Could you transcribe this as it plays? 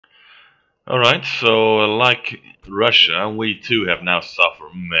Alright, so like Russia, we too have now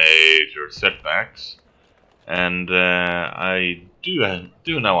suffered major setbacks. And I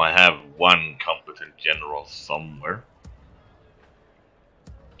do know I have one competent general somewhere.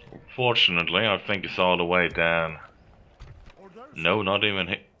 Fortunately, I think it's all the way down. No, not even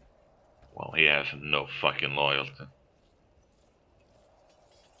he. Well, he has no fucking loyalty.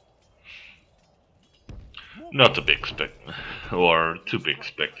 Not to be expected, or to be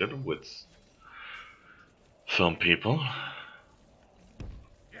expected with some people.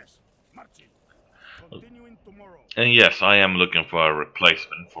 And yes, I am looking for a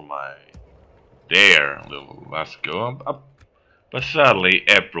replacement for my dear little Vasco. But sadly,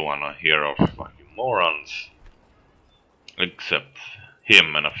 everyone here are fucking morons. Except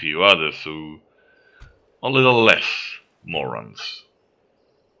him and a few others who are a little less morons.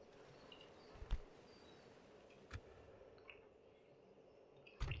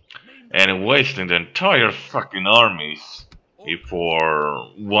 And wasting the entire fucking armies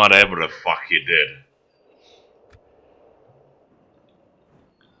for whatever the fuck he did.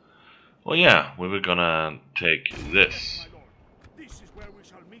 Well, yeah, we were gonna take this.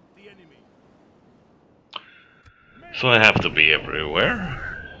 So I have to be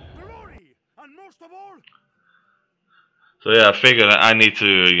everywhere. So yeah, I figured I need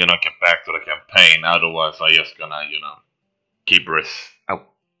to, get back to the campaign. Otherwise, I just gonna,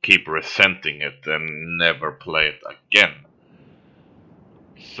 keep resenting it and never play it again.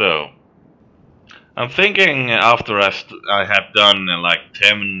 So I'm thinking after I have done like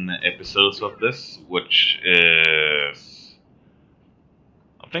 10 episodes of this, which is,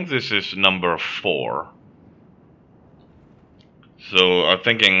 I think this is number 4. So I'm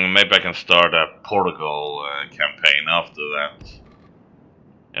thinking maybe I can start a Portugal campaign after that.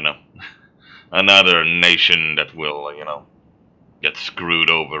 Another nation that will, get screwed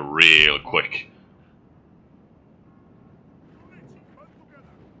over real quick.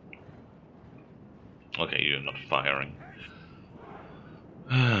 Okay, you're not firing.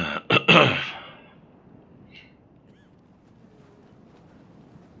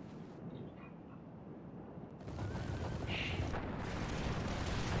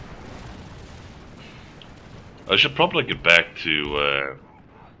 I should probably get back to,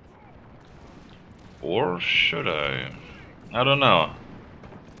 or should I? I don't know.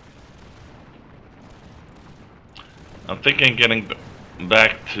 I'm thinking getting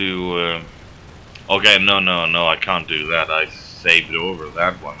back to, okay, no, I can't do that. I saved over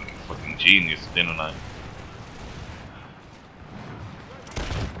that one. Like a fucking genius, didn't I?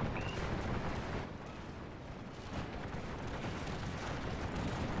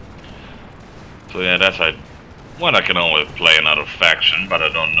 So yeah, that's well, I can always play another faction, but I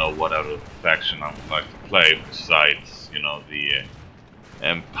don't know what other faction I would like to play besides, the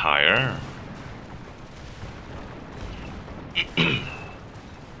Empire.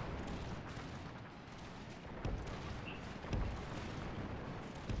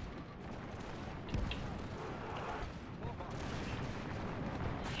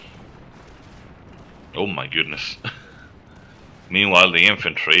 Oh my goodness. Meanwhile, the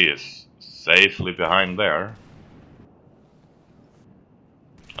infantry is safely behind there.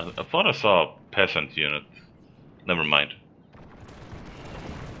 I thought I saw a peasant unit. Never mind.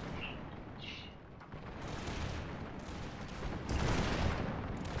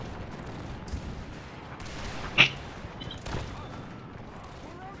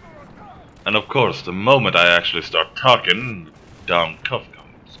 And of course, the moment I actually start talking, down cough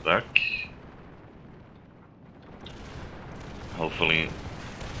comes back. Hopefully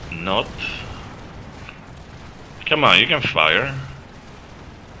not. Come on, you can fire.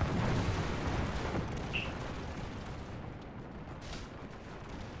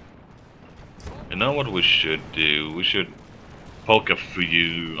 You know what we should do? We should poke a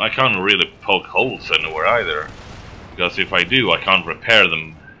few... I can't really poke holes anywhere either. Because if I do, I can't repair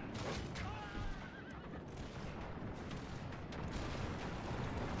them.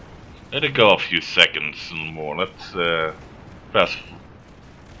 Let it go a few seconds more. Let's fast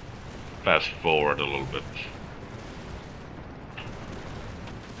forward a little bit.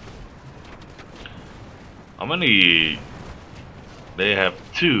 How many... They have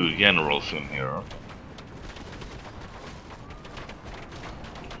 2 generals in here.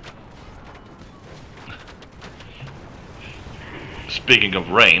 Speaking of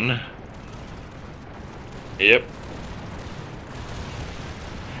rain. Yep.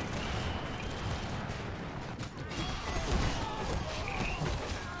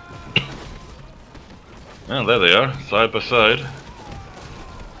 And there they are, side by side.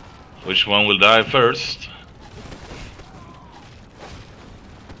 Which one will die first?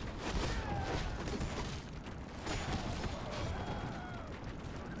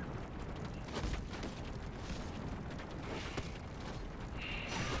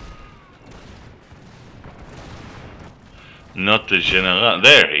 Not the general.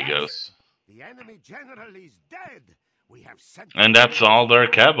 There he goes. The enemy general is dead. We have sent And that's all their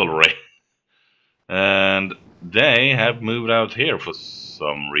cavalry. And they have moved out here for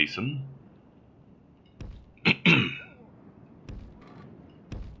some reason.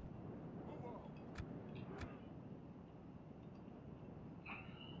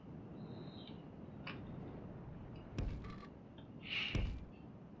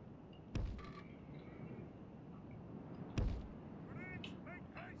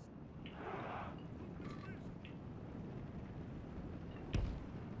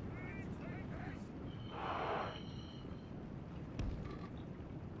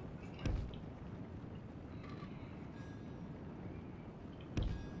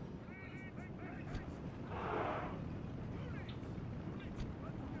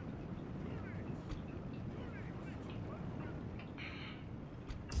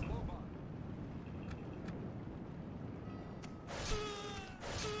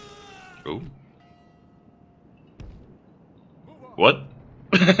 Oh. What?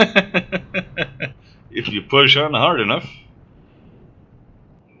 If you push on hard enough.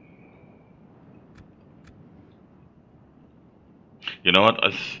 You know what?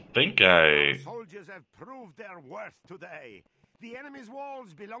 I think Our soldiers have proved their worth today. The enemy's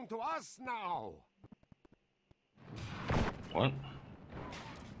walls belong to us now. What?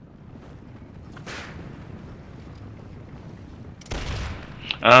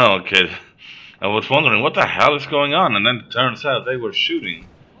 Oh, okay. I was wondering what the hell is going on, and then it turns out they were shooting.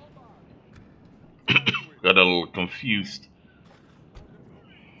 Got a little confused.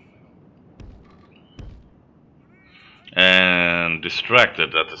 And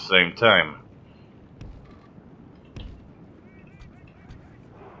distracted at the same time.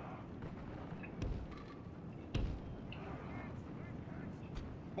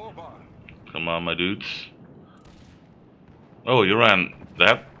 Come on, my dudes. Oh, you ran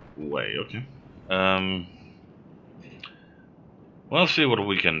that way, okay. We'll see what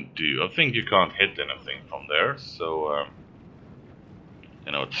we can do. I think you can't hit anything from there, so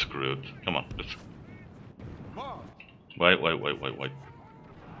you know, it's screwed. Come on, let's... Wait.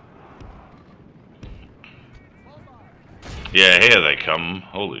 Yeah, here they come.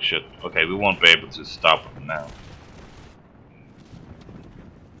 Holy shit. Okay, we won't be able to stop them now.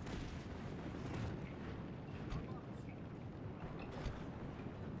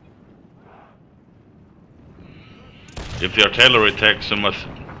 If the artillery takes too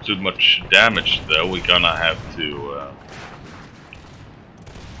much damage, though, we're gonna have to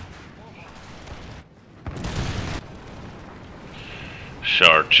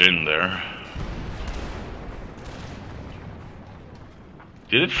charge in there.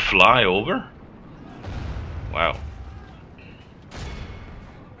 Did it fly over? Wow.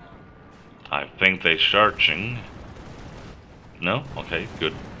 I think they're charging. No? Okay,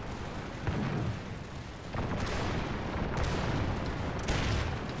 good.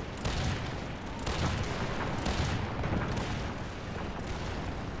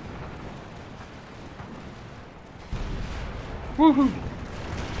 Woohoo!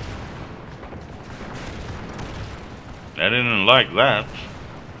 I didn't like that.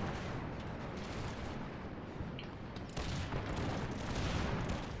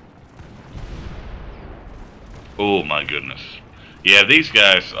 Oh my goodness. Yeah, these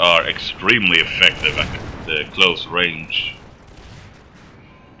guys are extremely effective at the close range.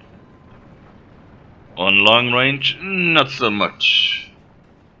 On long range, not so much.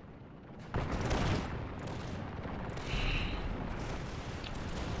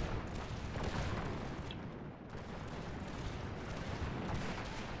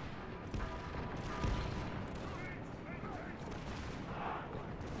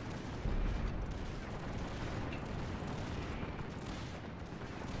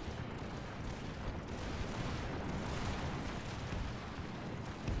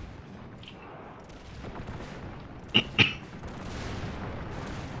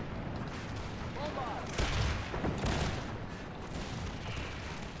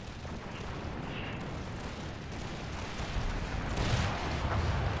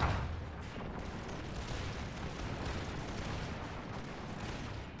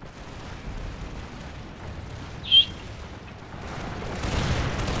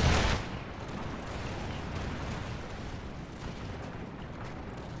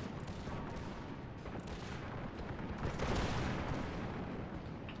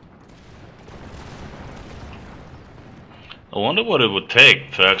 I wonder what it would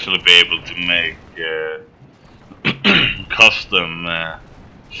take to actually be able to make custom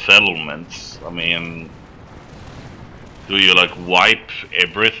settlements. I mean, do you like wipe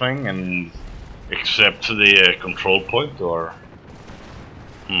everything and Except to the control point, or...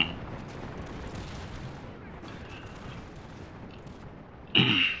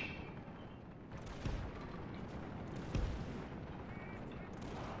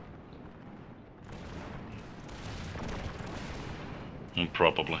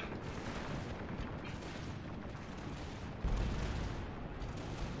 Probably.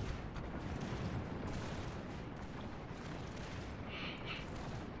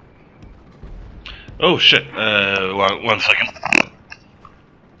 Oh shit, one second.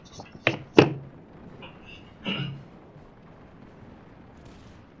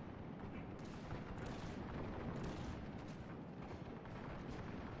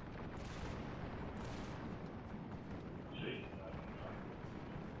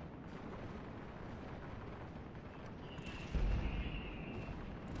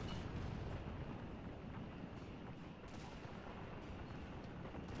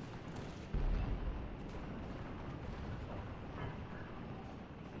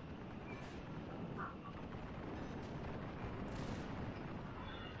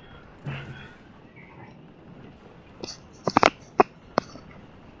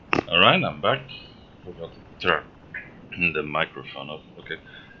 Alright, I'm back. Forgot to turn the microphone off. Okay.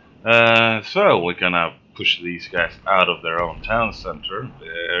 So we're gonna push these guys out of their own town center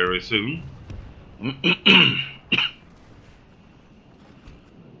very soon.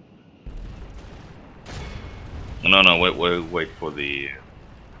 No, wait for the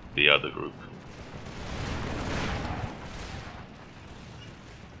other group.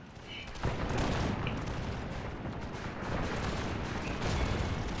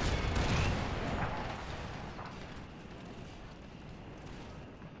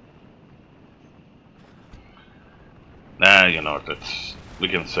 Nah, you know what? We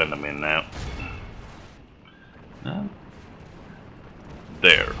can send them in now.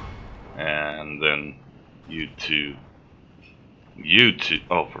 There, and then you two.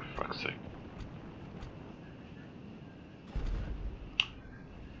 Oh, for fuck's sake!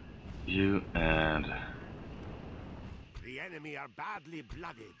 You and the enemy are badly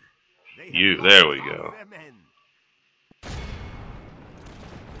blooded. you. There we go.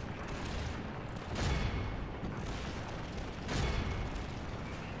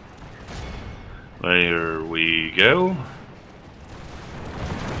 There we go.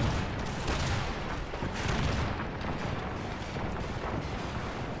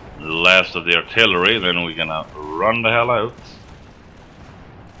 Last of the artillery, then we're gonna run the hell out.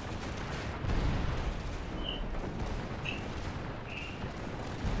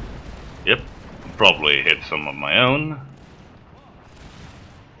 Yep, probably hit some of my own.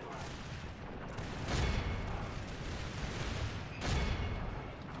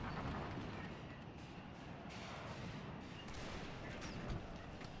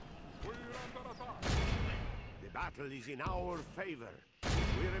 The battle is in our favor.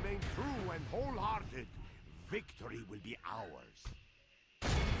 If we remain true and wholehearted, victory will be ours.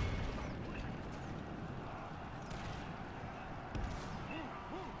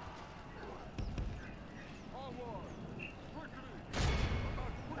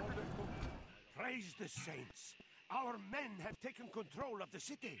 Praise the saints! Our men have taken control of the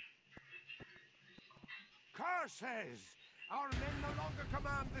city. Curses! Our men no longer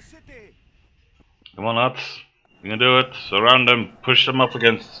command the city. Come on, lads. You can do it. Surround them. Push them up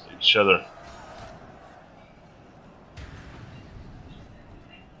against each other.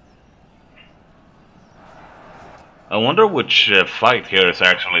 I wonder which fight here is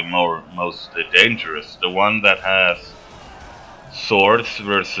actually most dangerous. The one that has swords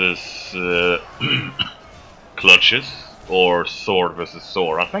versus clutches, or sword versus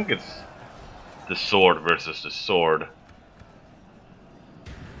sword. I think it's the sword versus the sword.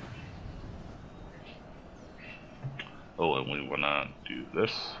 Oh, and we wanna do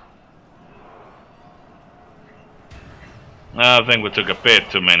this. I think we took a bit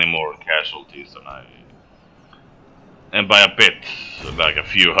too many more casualties than I... And by a bit, like a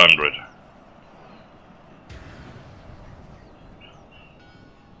few hundred.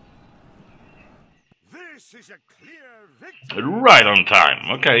 This is a clear victory. Right on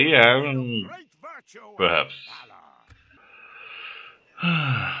time. Okay, yeah, Great virtue perhaps.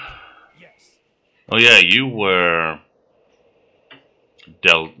 Yes. Oh yeah, you were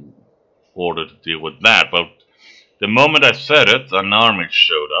ordered to deal with that, but the moment I said it, an army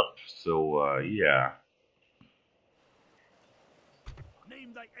showed up. So yeah.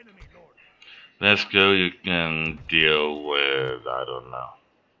 Name thy enemy, Lord. Let's go. You can deal with, I don't know,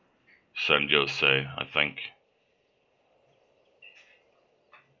 San Jose, I think.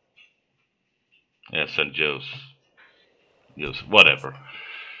 Yeah, San Jose. Whatever.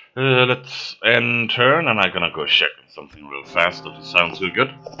 Let's end turn, and I'm gonna go check something real fast if it sounds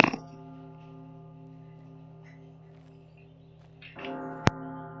good.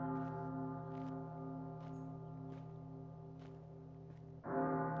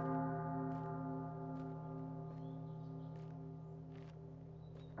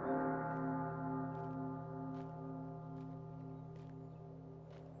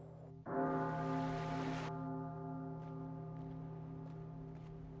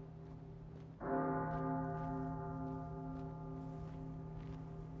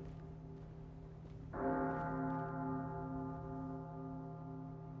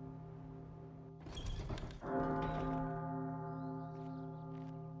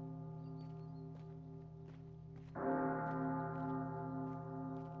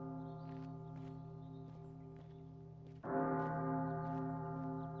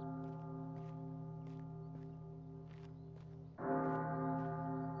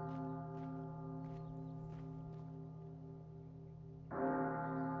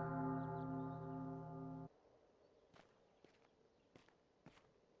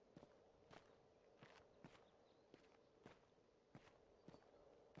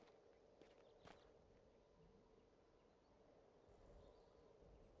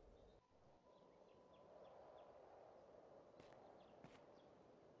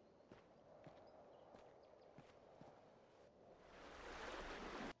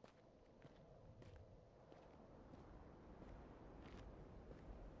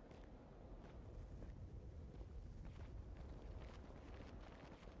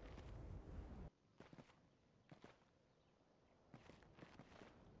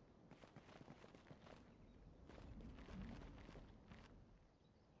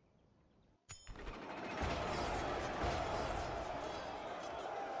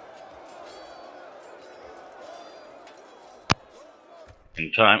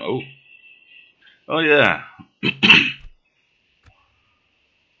 In time. Oh yeah.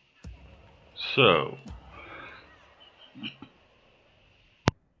 So.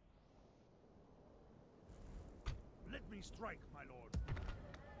 Let me strike, my lord.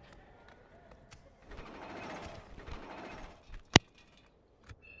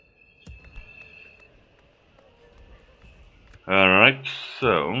 Alright,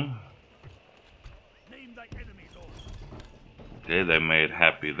 so. Name thy enemy, lord. Okay, they made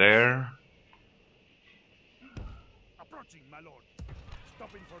happy there. Approaching, my lord.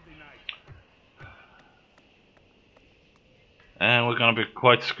 Stopping for the night. And we're gonna be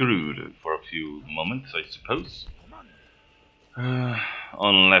quite screwed for a few moments, I suppose.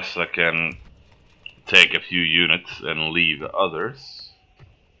 Unless I can take a few units and leave others,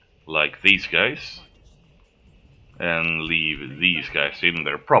 like these guys, and leave these guys in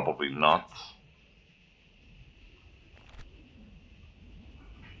there. Probably not.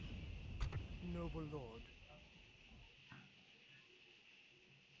 Noble lord.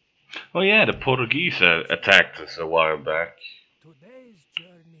 Oh yeah, the Portuguese attacked us a while back, Today's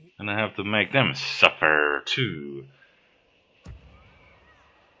journey. and I have to make them suffer too.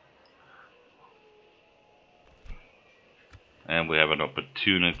 And we have an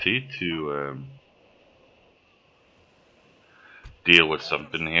opportunity to deal with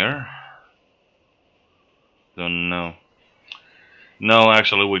something here. Don't know. No,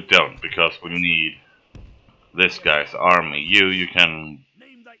 actually we don't, because we need this guy's army. You can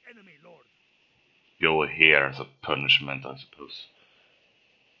Name thy enemy, lord. go here as a punishment, I suppose.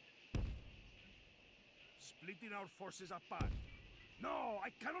 Splitting our forces apart. No, I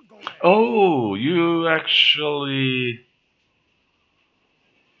cannot go there. Oh, you actually...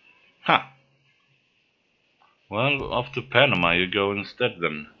 Huh. Well, off to Panama you go instead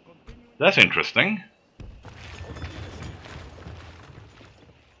then. That's interesting.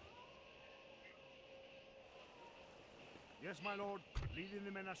 Yes, my lord. Leading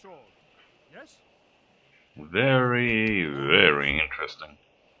the men ashore. Yes? Very, very interesting.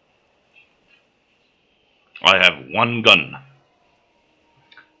 I have one gun.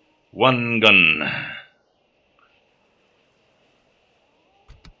 One gun.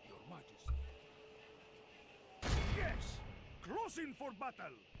 Your Majesty. Yes! Closing for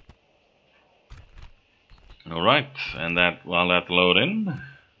battle! Alright, and that while that load in.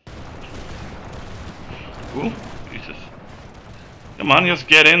 Ooh, Jesus. Come on, just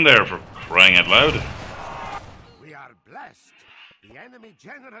get in there for crying out loud. We are blessed. The enemy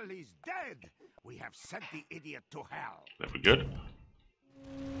general is dead. We have sent the idiot to hell. Very good.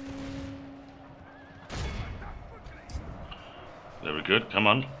 Very good, come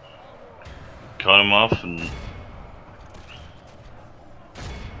on. Cut him off and...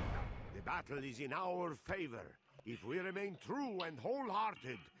 The battle is in our favor. If we remain true and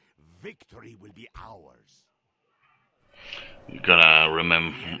wholehearted, victory will be ours. You gotta The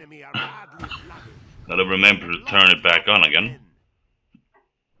remember, enemy are badly blooded. gotta remember to turn it back on again.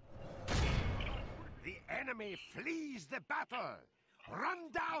 The enemy flees the battle.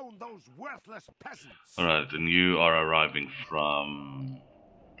 Run down those worthless peasants. Alright, and you are arriving from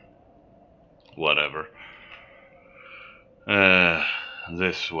whatever.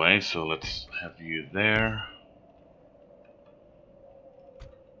 This way, so let's have you there.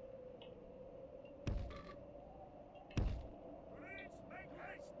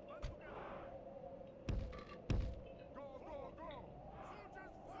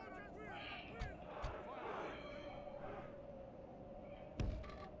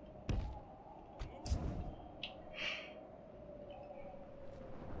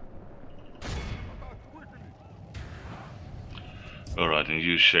 Alright, and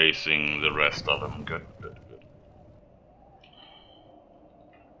you chasing the rest of them. Good, good, good.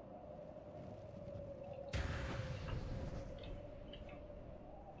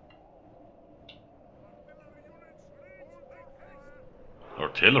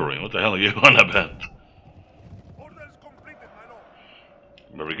 Artillery? What the hell are you on about?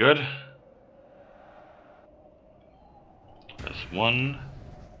 Very good. That's one.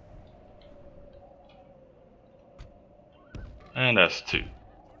 And that's two.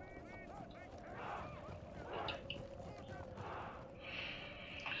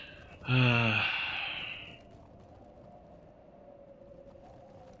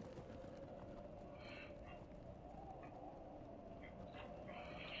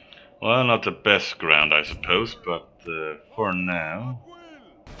 Well, not the best ground, I suppose, but for now.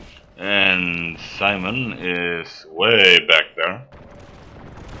 And Simon is way back there.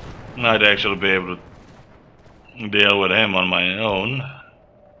 I'd actually be able to deal with him on my own.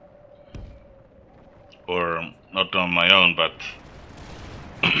 Or not on my own, but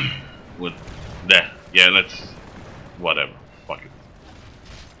with that. Yeah, let's whatever. Fuck it.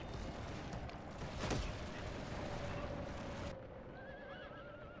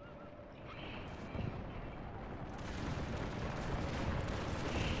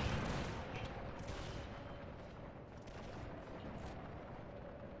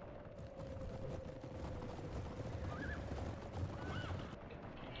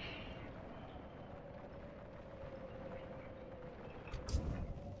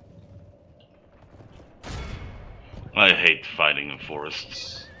 I hate fighting in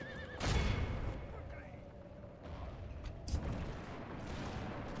forests.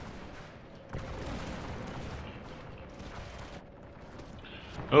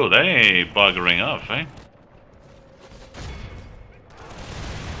 Oh, they buggering off, eh?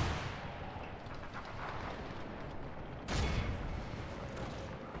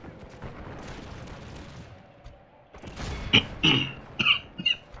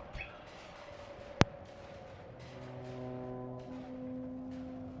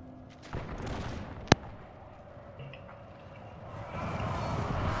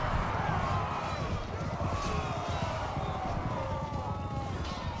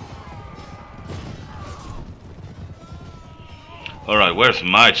 Alright, where's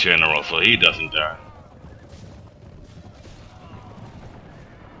my general so he doesn't die?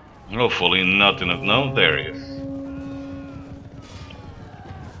 Hopefully not in a... No, there he is.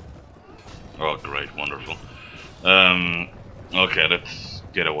 Oh great, wonderful. Okay, let's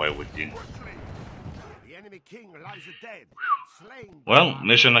get away with you. The enemy king lies dead, slain. Well,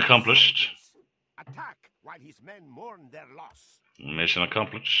 mission accomplished. Attack while his men mourn their loss. Mission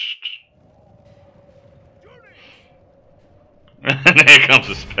accomplished. And here comes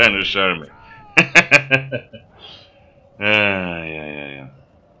the Spanish army. Yeah.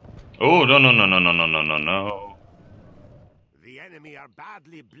 Oh, no. The enemy are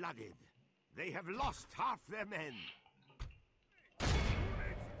badly blooded. They have lost half their men.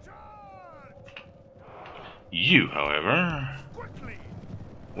 You, however...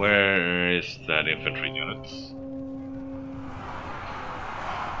 Where is that infantry unit?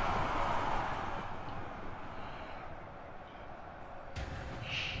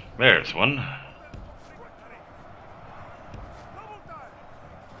 There's one.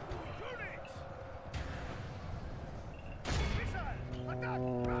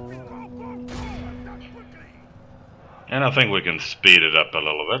 And I think we can speed it up a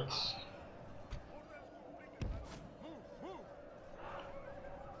little bit.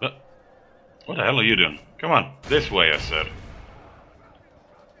 What the hell are you doing? Come on, this way, I said.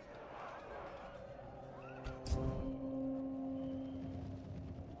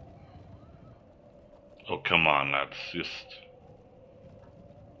 Oh, come on, lads. Just...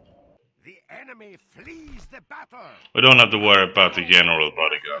 The enemy flees the battle. We don't have to worry about the general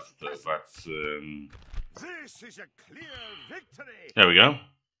bodyguard, but This is a clear victory. there we go.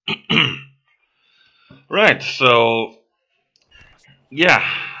 Right, so yeah,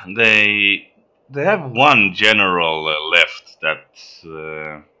 they have one general left. That's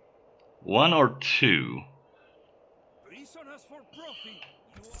one or two. Prisoners for profit.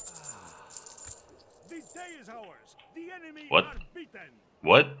 The day is ours. The enemy What? are beaten.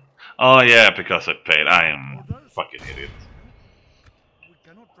 What? Oh yeah, because I paid. I am fucking idiot. We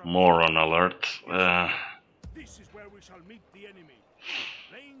cannot Moron alert. This is where we shall meet the enemy.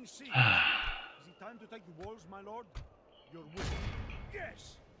 Laying siege. Is it time to take the walls, my lord? Your will.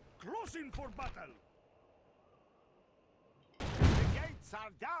 Yes. Closing for battle. The gates are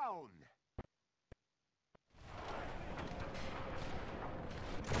down.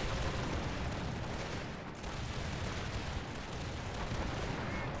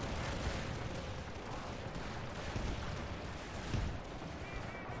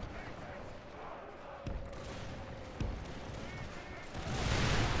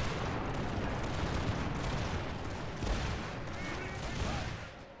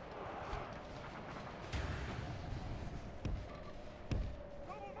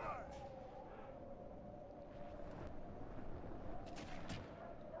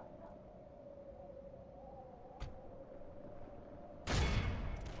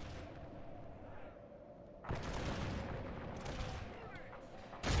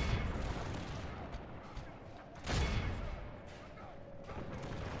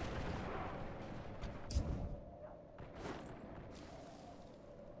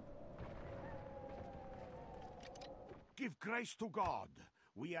 Give grace to God.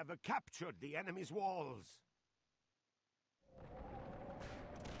 We have captured the enemy's walls.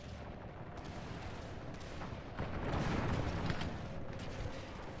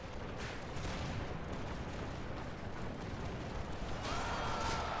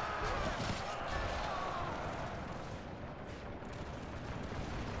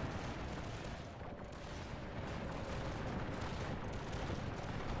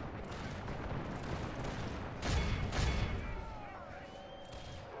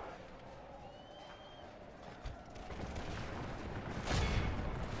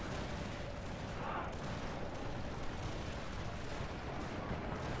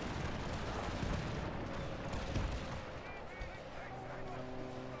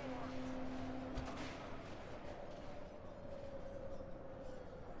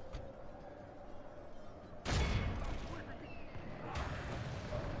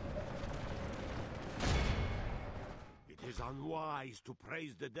 It is unwise to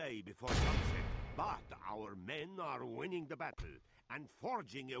praise the day before sunset, but our men are winning the battle and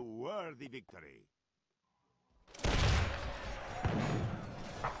forging a worthy victory.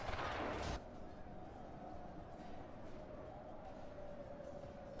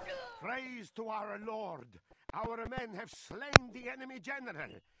 Praise to our Lord! Our men have slain the enemy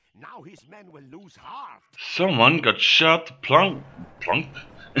general. Now his men will lose heart. Someone got shot point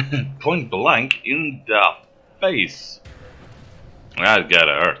blank in the face. That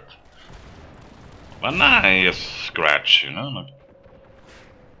gotta hurt. But nice scratch, you know.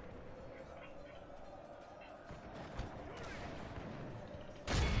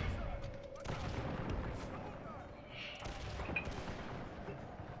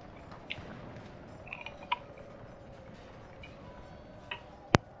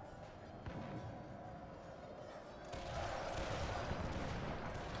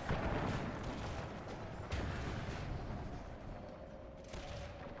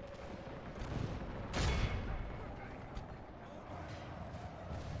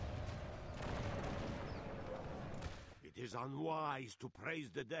 It is unwise to praise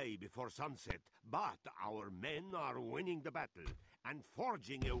the day before sunset, but our men are winning the battle and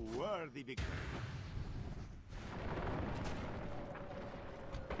forging a worthy victory.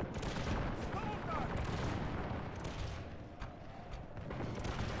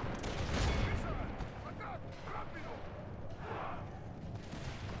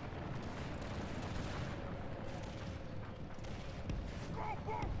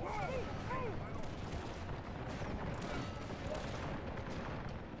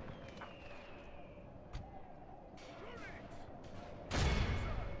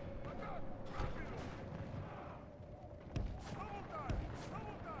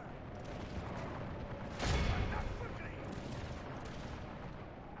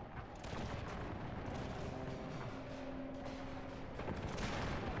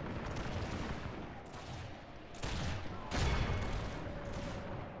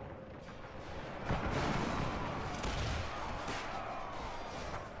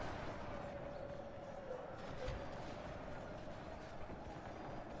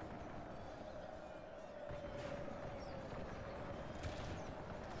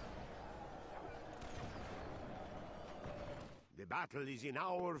 battle is in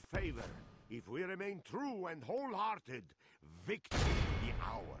our favor. If we remain true and wholehearted, victory will be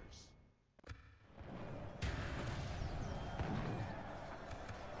ours.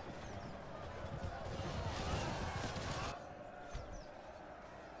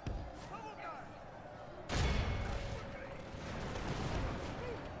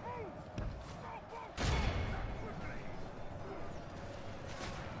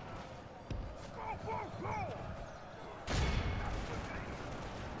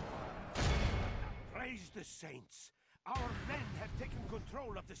 Praise the saints! Our men have taken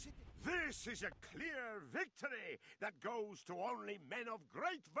control of the city. This is a clear victory that goes to only men of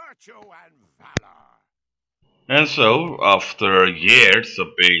great virtue and valor. And so, after years of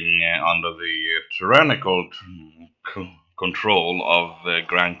being under the tyrannical control of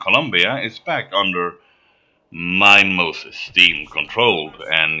Gran Colombia, it's back under Mine Moses Steam controlled,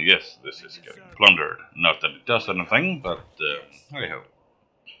 and yes, this is getting plundered. Not that it does anything, but I hope.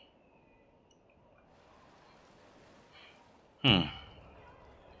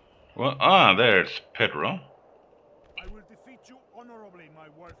 Well, there's Pedro. I will defeat you honorably, my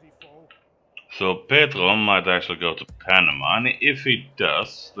worthy foe. So Pedro might actually go to Panama, and if he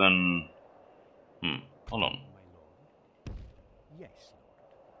does, then... hold on. My lord? Yes,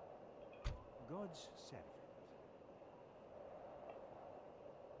 lord. God's servant.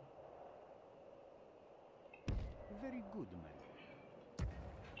 Very good, my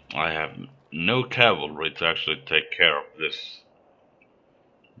lord. I have no cavalry to actually take care of this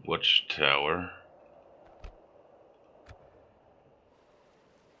watchtower.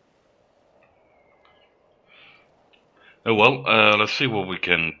 Oh well, let's see what we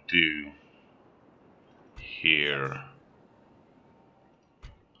can do here.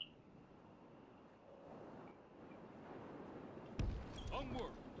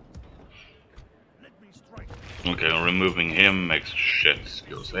 Onward. Let me strike. Okay, removing him makes shit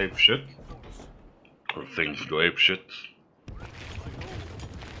goes ape shit. Or things go ape shit.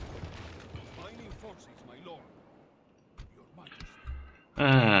 Mining forces, my lord. Your Majesty.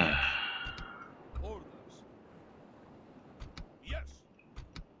 Orders. Yes.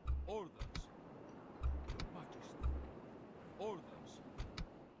 Orders. Your Majesty. Orders.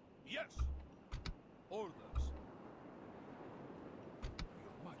 Yes. Orders.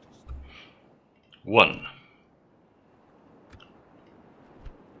 Your Majesty. 1.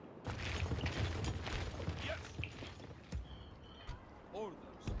 Yes. Orders.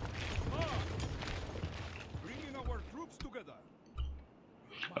 March. Bringing our troops together.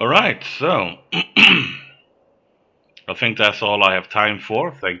 Alright, so I think that's all I have time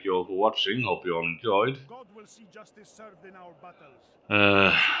for. Thank you all for watching. Hope you all enjoyed. God will see justice served in our battles.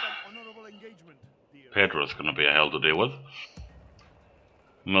 Uh, An honorable engagement, dear. Pedro's gonna be a hell to deal with.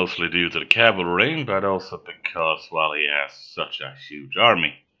 Mostly due to the cavalry, but also because, well, he has such a huge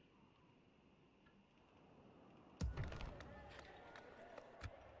army.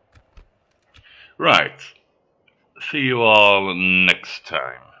 Right. See you all next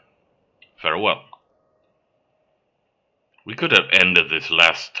time. Farewell. We could have ended this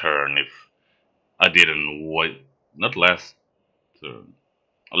last turn if I didn't wait. Not last turn.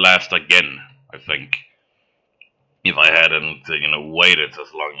 Last again, I think. If I hadn't, waited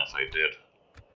as long as I did.